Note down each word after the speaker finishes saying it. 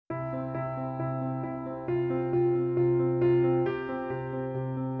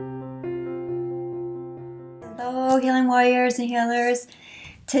Hello, healing warriors and healers.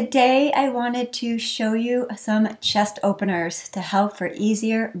 Today I wanted to show you some chest openers to help for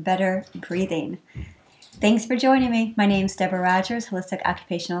easier, better breathing. Thanks for joining me. My name is Deborah Rogers, holistic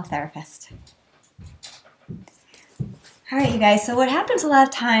occupational therapist. All right, you guys, so what happens a lot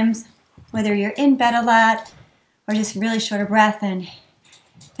of times, whether you're in bed a lot or just really short of breath and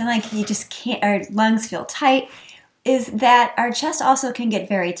feel like you just can't, our lungs feel tight, is that our chest also can get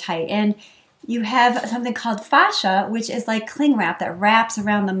very tight. And you have something called fascia, which is like cling wrap that wraps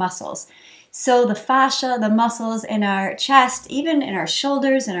around the muscles. So the fascia, the muscles in our chest, even in our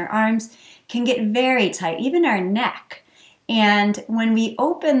shoulders and our arms, can get very tight, even our neck. And when we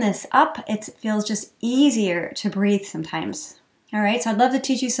open this up, it feels just easier to breathe sometimes. All right, so I'd love to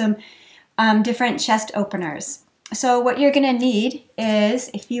teach you some different chest openers. So what you're gonna need is,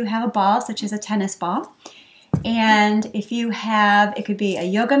 if you have a ball, such as a tennis ball, and if you have, it could be a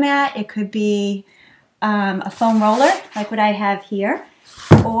yoga mat, it could be a foam roller, like what I have here,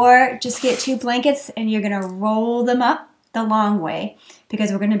 or just get 2 blankets and you're gonna roll them up the long way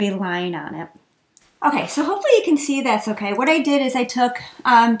because we're gonna be lying on it. Okay, so hopefully you can see that's okay. What I did is I took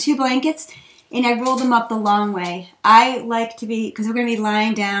 2 blankets and I rolled them up the long way. I like to be, because we're gonna be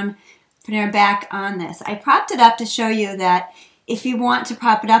lying down, putting our back on this. I propped it up to show you that if you want to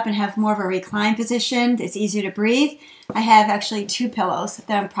prop it up and have more of a reclined position, it's easier to breathe. I have actually 2 pillows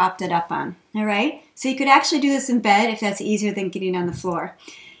that I'm propped it up on, all right? So you could actually do this in bed if that's easier than getting on the floor.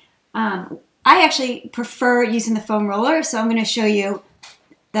 I actually prefer using the foam roller, so I'm gonna show you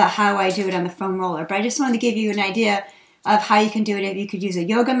how I do it on the foam roller. But I just wanted to give you an idea of how you can do it. If you could use a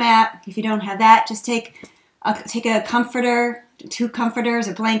yoga mat. If you don't have that, just take a comforter, 2 comforters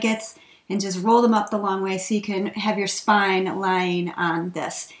or blankets, and just roll them up the long way so you can have your spine lying on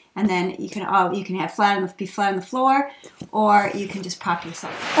this. And then you can have be flat on the floor, or you can just prop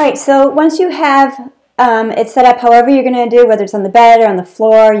yourself. All right, so once you have it set up however you're gonna do, whether it's on the bed or on the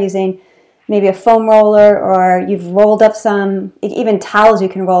floor, using maybe a foam roller, or you've rolled up some, even towels you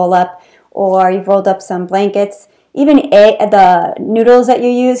can roll up, or you've rolled up some blankets. Even the noodles that you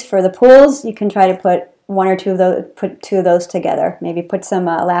use for the pools, you can try to put 1 or 2 of those, put 2 of those together. Maybe put some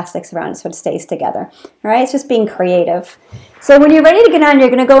elastics around it so it stays together. All right, it's just being creative. So when you're ready to get on, you're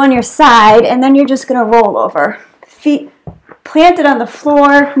gonna go on your side, and then you're just gonna roll over. Feet planted on the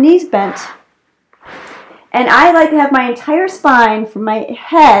floor, knees bent. And I like to have my entire spine from my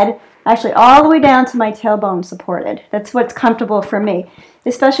head actually all the way down to my tailbone supported. That's what's comfortable for me.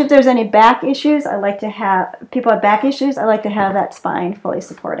 Especially if there's any back issues, I like to have, people have back issues, I like to have that spine fully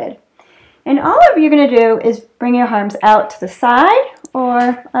supported. And all you're going to do is bring your arms out to the side,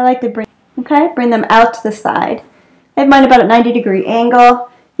 or I like to bring them out to the side. I have mine about a 90-degree angle.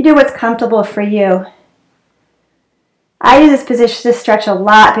 You do what's comfortable for you. I do this position to stretch a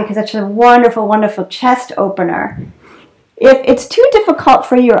lot because it's a wonderful, wonderful chest opener. If it's too difficult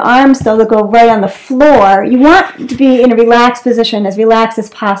for your arms, though, to go right on the floor, you want to be in a relaxed position, as relaxed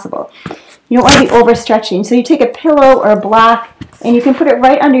as possible. You don't want to be overstretching. So you take a pillow or a block, and you can put it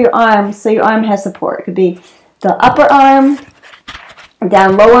right under your arm so your arm has support. It could be the upper arm,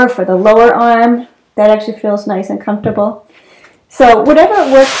 down lower for the lower arm. That actually feels nice and comfortable. So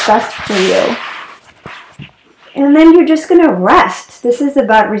whatever works best for you. And then you're just going to rest. This is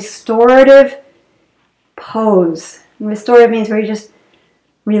about restorative pose. And restorative means where you're just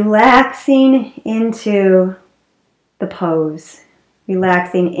relaxing into the pose.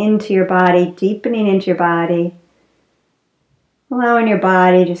 Relaxing into your body, deepening into your body. Allowing your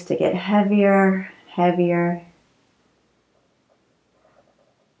body just to get heavier, heavier.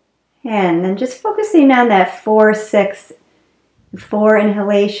 And then just focusing on that 4-6, 4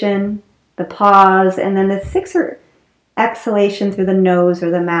 inhalation, the pause, and then the 6 exhalation through the nose or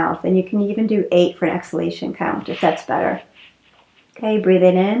the mouth. And you can even do 8 for an exhalation count if that's better. Okay, breathe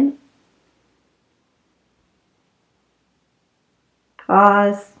it in.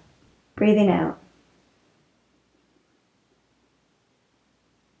 Pause, breathing out.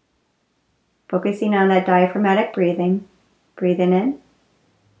 Focusing on that diaphragmatic breathing. Breathing in.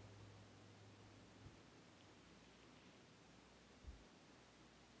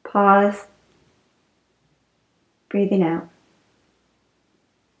 Pause. Breathing out.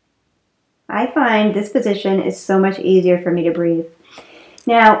 I find this position is so much easier for me to breathe.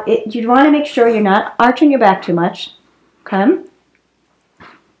 Now, you want to make sure you're not arching your back too much. Okay?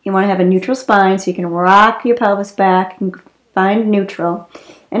 You want to have a neutral spine so you can rock your pelvis back and find neutral.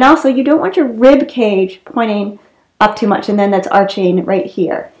 And also, you don't want your rib cage pointing up too much, and then that's arching right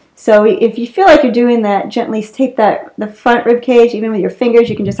here. So if you feel like you're doing that, gently take the front rib cage, even with your fingers,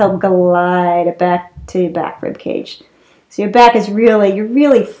 you can just help glide it back to your back rib cage. So your back is really, you're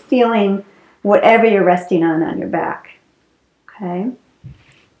really feeling whatever you're resting on your back. Okay?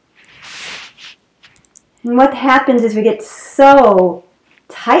 And what happens is we get so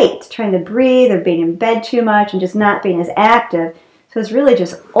tight trying to breathe or being in bed too much and just not being as active. So it's really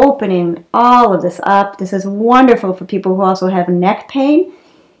just opening all of this up. This is wonderful for people who also have neck pain,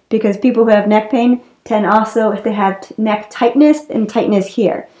 because people who have neck pain tend also, if they have neck tightness and tightness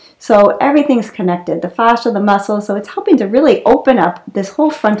here. So everything's connected, the fascia, the muscles, so it's helping to really open up this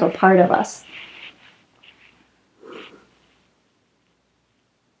whole frontal part of us.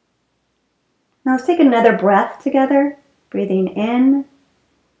 Now let's take another breath together, breathing in,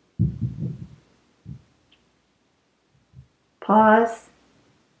 pause,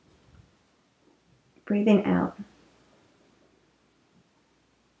 breathing out.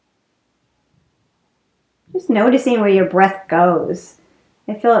 Just noticing where your breath goes.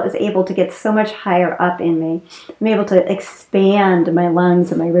 I feel it was able to get so much higher up in me. I'm able to expand my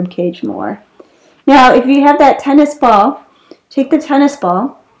lungs and my rib cage more. Now, if you have that tennis ball, take the tennis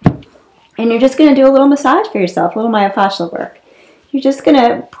ball and you're just going to do a little massage for yourself, a little myofascial work. You're just going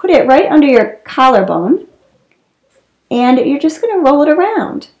to put it right under your collarbone and you're just going to roll it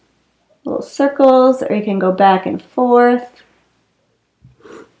around. Little circles, or you can go back and forth.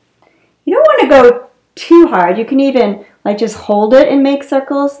 You don't want to go too hard. You can even like just hold it and make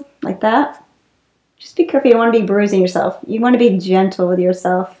circles like that. Just be careful. You don't want to be bruising yourself. You want to be gentle with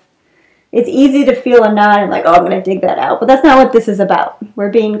yourself. It's easy to feel a knot and like, oh, I'm going to dig that out. But that's not what this is about.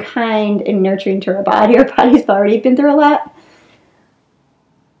 We're being kind and nurturing to our body. Our body's already been through a lot.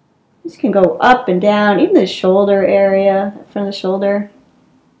 You can go up and down, even the shoulder area, front of the shoulder.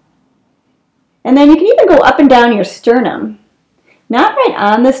 And then you can even go up and down your sternum. Not right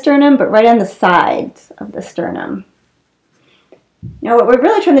on the sternum, but right on the sides of the sternum. Now what we're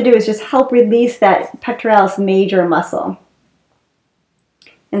really trying to do is just help release that pectoralis major muscle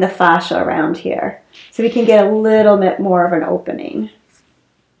and the fascia around here, so we can get a little bit more of an opening. You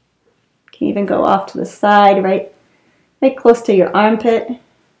can even go off to the side, right close to your armpit. And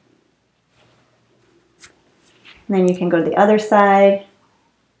then you can go to the other side.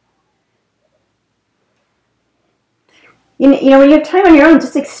 You know, when you have time on your own,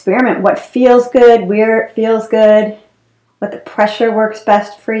 just experiment what feels good, where it feels good, what the pressure works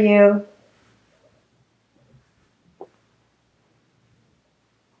best for you.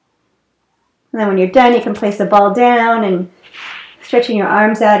 And then when you're done, you can place the ball down and stretching your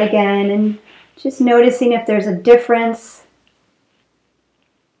arms out again and just noticing if there's a difference.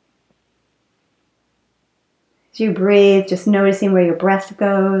 As you breathe, just noticing where your breath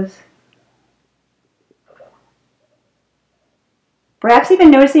goes. Perhaps even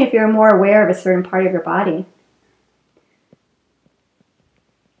noticing if you're more aware of a certain part of your body.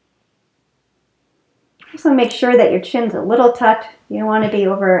 Also make sure that your chin's a little tucked. You don't want to be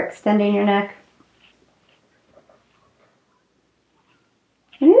overextending your neck.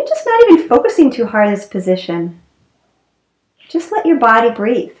 And maybe just not even focusing too hard in this position. Just let your body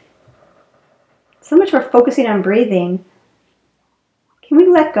breathe. So much we're focusing on breathing. Can we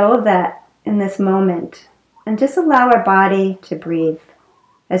let go of that in this moment and just allow our body to breathe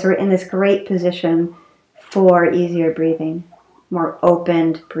as we're in this great position for easier breathing, more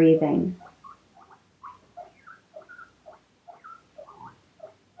opened breathing.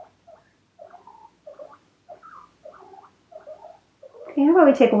 Okay, how about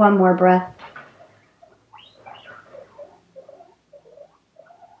we take one more breath?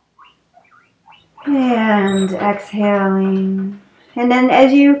 And exhaling. And then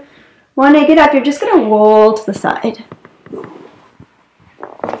as you want to get up, you're just going to roll to the side.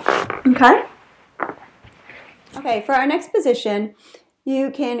 Okay? Okay, for our next position,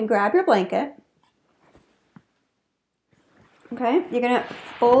 you can grab your blanket. Okay, you're going to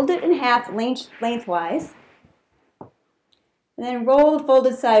fold it in half lengthwise. And then roll the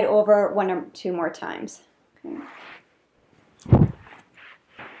folded side over 1 or 2 more times. Okay.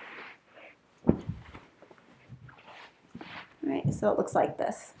 All right, so it looks like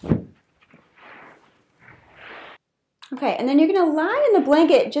this. Okay, and then you're going to lie in the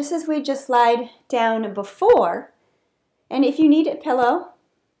blanket just as we just lied down before. And if you need a pillow,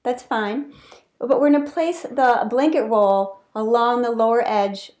 that's fine. But we're going to place the blanket roll along the lower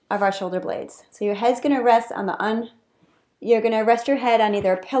edge of our shoulder blades. So your head's going to rest on the You're going to rest your head on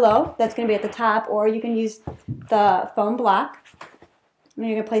either a pillow that's going to be at the top, or you can use the foam block. And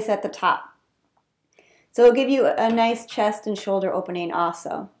you're going to place it at the top. So it'll give you a nice chest and shoulder opening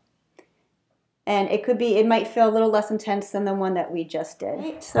also. And it might feel a little less intense than the one that we just did.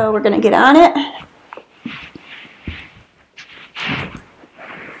 Right, so we're going to get on it.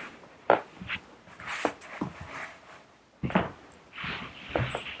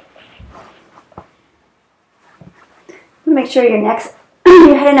 make sure your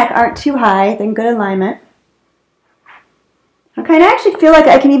your head and neck aren't too high, then good alignment. Okay, and I actually feel like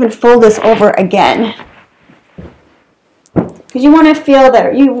I can even fold this over again. Because you want to feel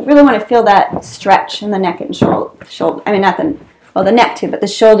that, you really want to feel that stretch in the neck and shoulder. I mean, not the, well, the neck too, but the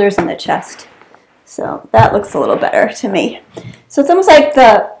shoulders and the chest. So that looks a little better to me. So it's almost like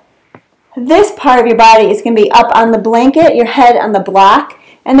this part of your body is going to be up on the blanket, your head on the block,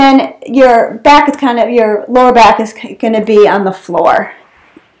 and then your back is kind of, your lower back is going to be on the floor.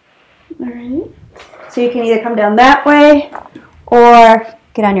 All right. So you can either come down that way or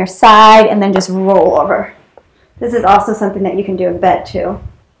get on your side and then just roll over. This is also something that you can do in bed too.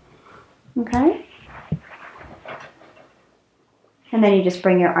 Okay? And then you just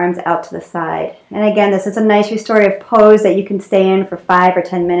bring your arms out to the side. And again, this is a nice restorative pose that you can stay in for 5 or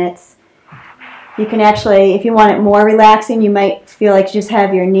 10 minutes. You can actually, if you want it more relaxing, you might feel like you just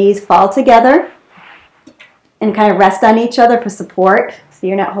have your knees fall together and kind of rest on each other for support, so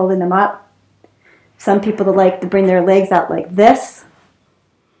you're not holding them up. Some people like to bring their legs out like this.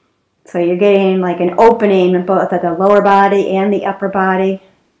 So you're getting like an opening in both at the lower body and the upper body.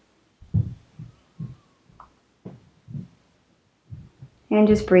 And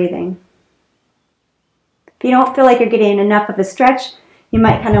just breathing. If you don't feel like you're getting enough of a stretch, you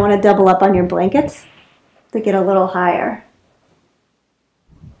might kind of want to double up on your blankets to get a little higher.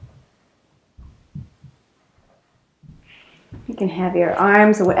 You can have your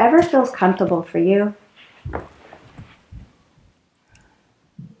arms or whatever feels comfortable for you.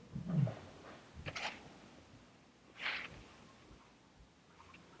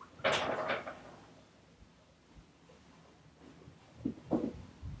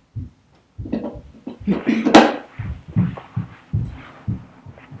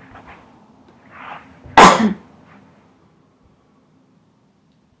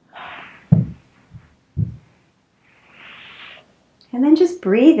 And then just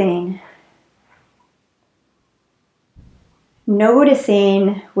breathing.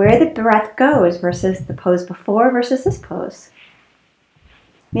 Noticing where the breath goes versus the pose before versus this pose.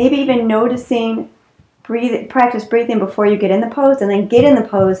 Maybe even noticing, practice breathing before you get in the pose, and then get in the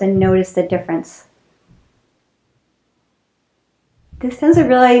pose and notice the difference. This tends to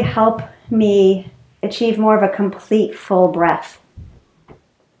really help me achieve more of a complete full breath.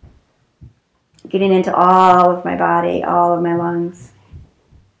 Getting into all of my body, all of my lungs.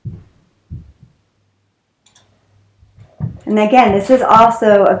 And again, this is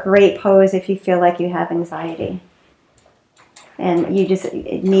also a great pose if you feel like you have anxiety. And you just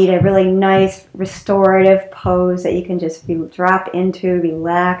need a really nice restorative pose that you can just drop into,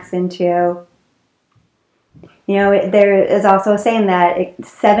 relax into. You know, there is also a saying that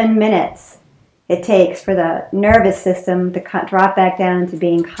 7 minutes it takes for the nervous system to drop back down into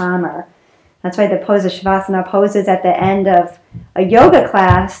being calmer. That's why the pose of Shavasana poses at the end of a yoga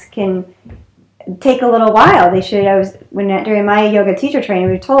class can take a little while. They should. During my yoga teacher training,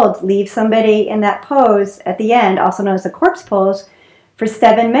 we were told leave somebody in that pose at the end, also known as the corpse pose, for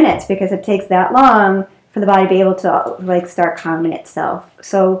 7 minutes because it takes that long for the body to be able to like start calming itself.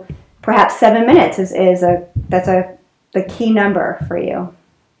 So perhaps 7 minutes is the key number for you.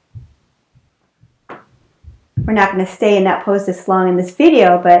 We're not going to stay in that pose this long in this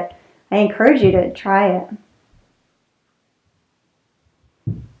video, but I encourage you to try it.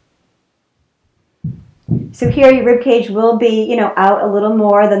 So here your rib cage will be, out a little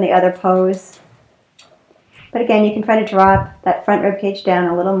more than the other pose. But again, you can try to drop that front rib cage down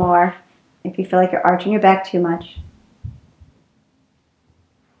a little more if you feel like you're arching your back too much.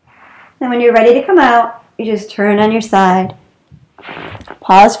 Then when you're ready to come out, you just turn on your side.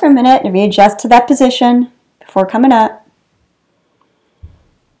 Pause for a minute and readjust to that position before coming up.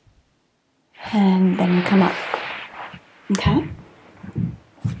 And then you come up. Okay?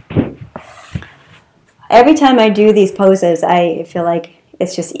 Every time I do these poses, I feel like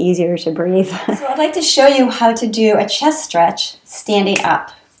it's just easier to breathe. So I'd like to show you how to do a chest stretch standing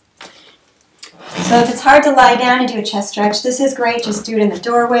up. So if it's hard to lie down and do a chest stretch, this is great. Just do it in the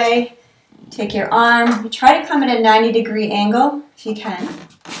doorway. Take your arm. Try to come at a 90-degree angle if you can.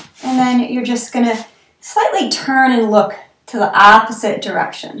 And then you're just going to slightly turn and look to the opposite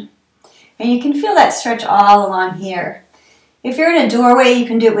direction. And you can feel that stretch all along here. If you're in a doorway, you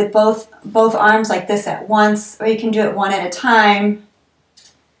can do it with both arms like this at once, or you can do it one at a time.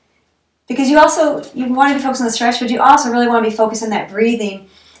 Because you want to be focused on the stretch, but you also really want to be focused on that breathing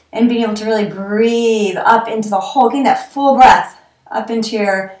and being able to really breathe up into the whole, getting that full breath up into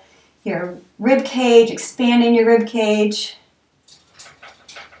your rib cage, expanding your rib cage,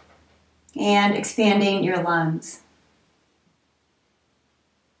 and expanding your lungs.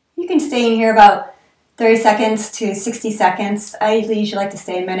 You can stay in here about 30 seconds to 60 seconds. I usually like to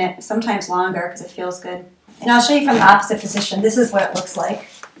stay a minute, sometimes longer because it feels good. And I'll show you from the opposite position. This is what it looks like.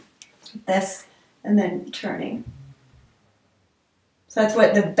 This, and then turning. So that's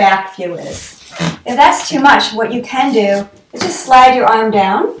what the back view is. If that's too much, what you can do is just slide your arm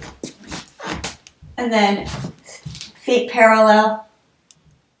down, and then feet parallel,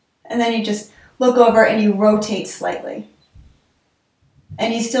 and then you just look over and you rotate slightly.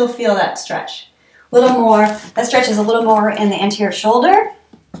 And you still feel that stretch. A little more, that stretch is a little more in the anterior shoulder,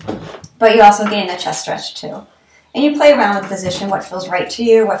 but you also gain a chest stretch too. And you play around with the position, what feels right to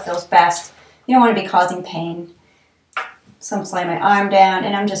you, what feels best. You don't want to be causing pain. So I'm sliding my arm down,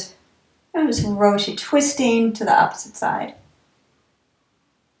 and I'm just rotating, twisting to the opposite side.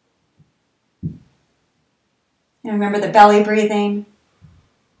 And remember the belly breathing,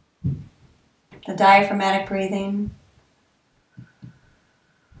 the diaphragmatic breathing.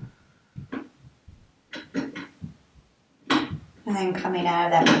 And then coming out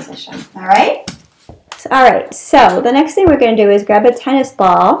of that position. All right? So the next thing we're going to do is grab a tennis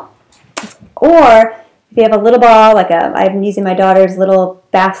ball, or if you have a little ball, like I'm using my daughter's little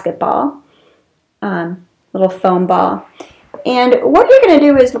basketball, little foam ball. And what you're going to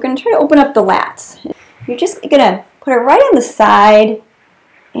do is we're going to try to open up the lats. You're just going to put it right on the side,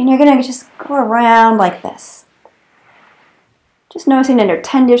 and you're going to just go around like this. Just noticing in your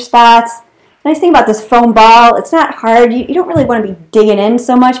tender spots. The nice thing about this foam ball, it's not hard. You don't really want to be digging in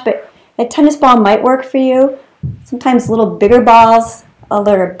so much, but a tennis ball might work for you. Sometimes little bigger balls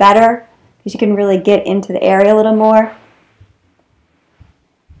are better because you can really get into the area a little more.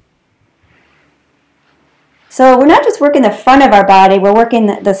 So we're not just working the front of our body, we're working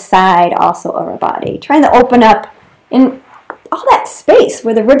the side also of our body, trying to open up in all that space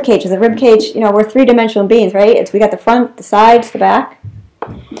where the rib cage is. The rib cage, we're three-dimensional beings, right? We got the front, the sides, the back.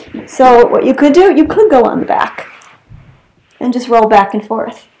 So what you could do, you could go on the back and just roll back and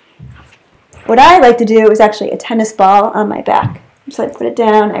forth. What I like to do is actually a tennis ball on my back. So I put it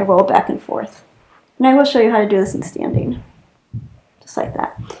down, I roll back and forth. And I will show you how to do this in standing. Just like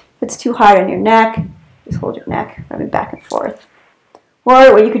that. If it's too hard on your neck, just hold your neck, rubbing back and forth.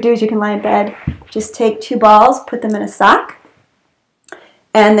 Or what you could do is you can lie in bed, just take two balls, put them in a sock,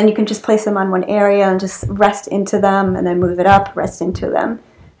 and then you can just place them on one area and just rest into them and then move it up, rest into them.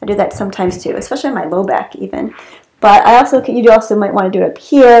 I do that sometimes too, especially on my low back even. But you also might want to do it up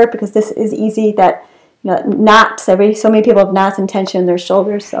here because this is easy that, knots, so many people have knots and tension in their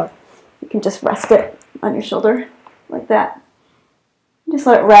shoulders, so you can just rest it on your shoulder like that. Just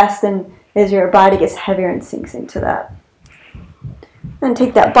let it rest, and as your body gets heavier and sinks into that. Then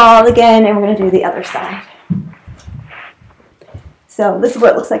take that ball again, and we're going to do the other side. So this is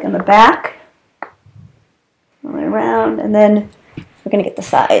what it looks like on the back. All the way around, and then we're going to get the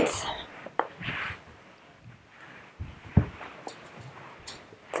sides.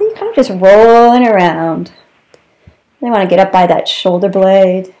 So you're kind of just rolling around. You want to get up by that shoulder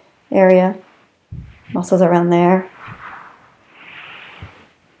blade area, muscles around there.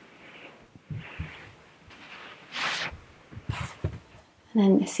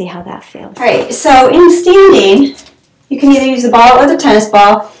 And then see how that feels. All right, so in standing, you can either use the ball or the tennis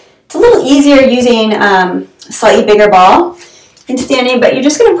ball. It's a little easier using a slightly bigger ball in standing, but you're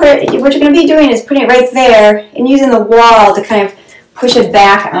just going to put it, what you're going to be doing is putting it right there and using the wall to kind of push it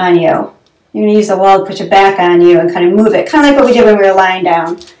back on you. You're going to use the wall to push it back on you and kind of move it, kind of like what we did when we were lying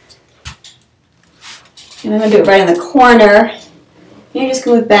down. And I'm going to do it right in the corner. You're just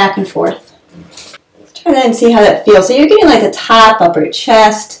going to move back and forth. Try that and see how that feels. So you're getting like the top, upper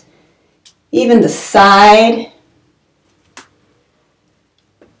chest, even the side.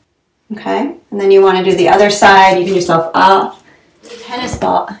 Okay, and then you want to do the other side. You can yourself up. Tennis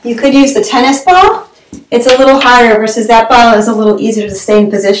ball. You could use the tennis ball. It's a little harder versus that ball is a little easier to stay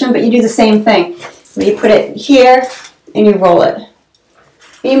in position, but you do the same thing. So you put it here and you roll it.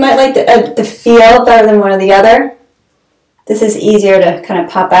 You might like the feel better than one or the other. This is easier to kind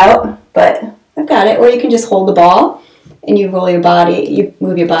of pop out, but I've got it. Or you can just hold the ball and you roll your body, you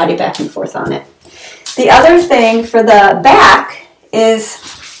move your body back and forth on it. The other thing for the back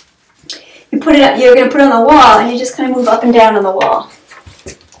is you put it up, you're going to put it on the wall and you just kind of move up and down on the wall.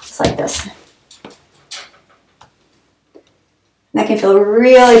 Just like this. And that can feel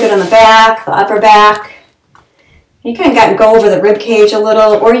really good on the back, the upper back. You kind of go over the rib cage a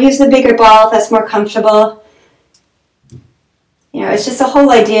little, or use the bigger ball if that's more comfortable. It's just the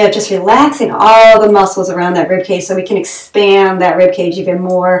whole idea of just relaxing all the muscles around that rib cage so we can expand that rib cage even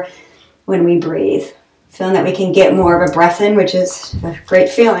more when we breathe. Feeling that we can get more of a breath in, which is a great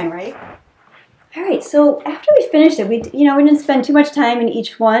feeling, right? All right, so after we finished it, we didn't spend too much time in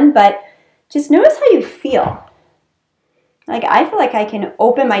each one, but just notice how you feel. Like I feel like I can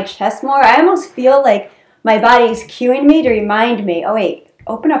open my chest more. I almost feel like my body is cueing me to remind me, oh wait,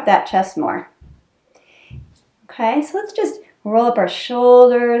 open up that chest more. Okay, so let's just roll up our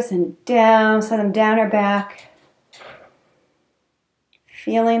shoulders and down, send them down our back.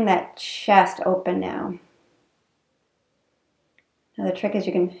 Feeling that chest open now. Now the trick is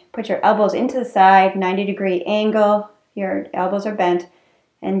you can put your elbows into the side, 90-degree angle, your elbows are bent,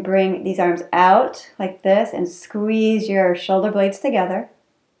 and bring these arms out like this and squeeze your shoulder blades together.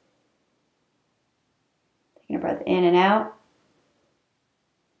 Taking a breath in and out.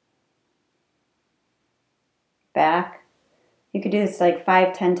 Back. You could do this like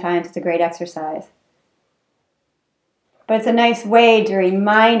 5-10 times. It's a great exercise. But it's a nice way to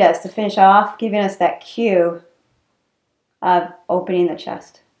remind us to finish off, giving us that cue of opening the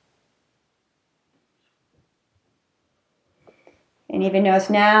chest. And even notice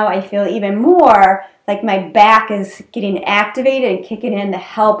now I feel even more like my back is getting activated and kicking in to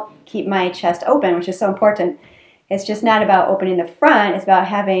help keep my chest open, which is so important. It's just not about opening the front, it's about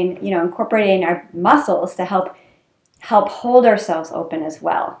having, incorporating our muscles to help hold ourselves open as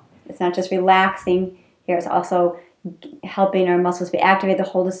well. It's not just relaxing here, it's also helping our muscles be activated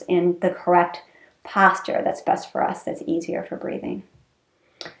to hold us in the correct posture that's best for us, that's easier for breathing.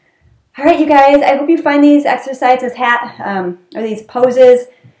 All right, you guys, I hope you find these exercises or these poses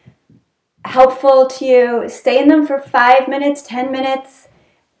helpful to you. Stay in them for 5 minutes, 10 minutes.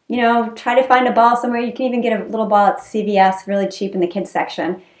 Try to find a ball somewhere. You can even get a little ball at CVS, really cheap in the kids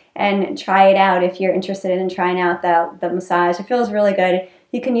section, and try it out if you're interested in trying out the massage. It feels really good.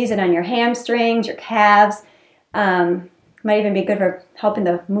 You can use it on your hamstrings, your calves. Might even be good for helping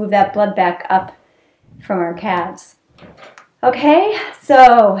to move that blood back up from our calves. Okay,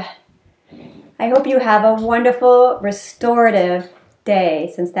 so I hope you have a wonderful restorative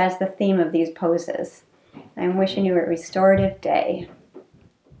day, since that's the theme of these poses. I'm wishing you a restorative day.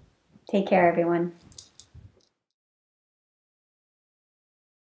 Take care, everyone.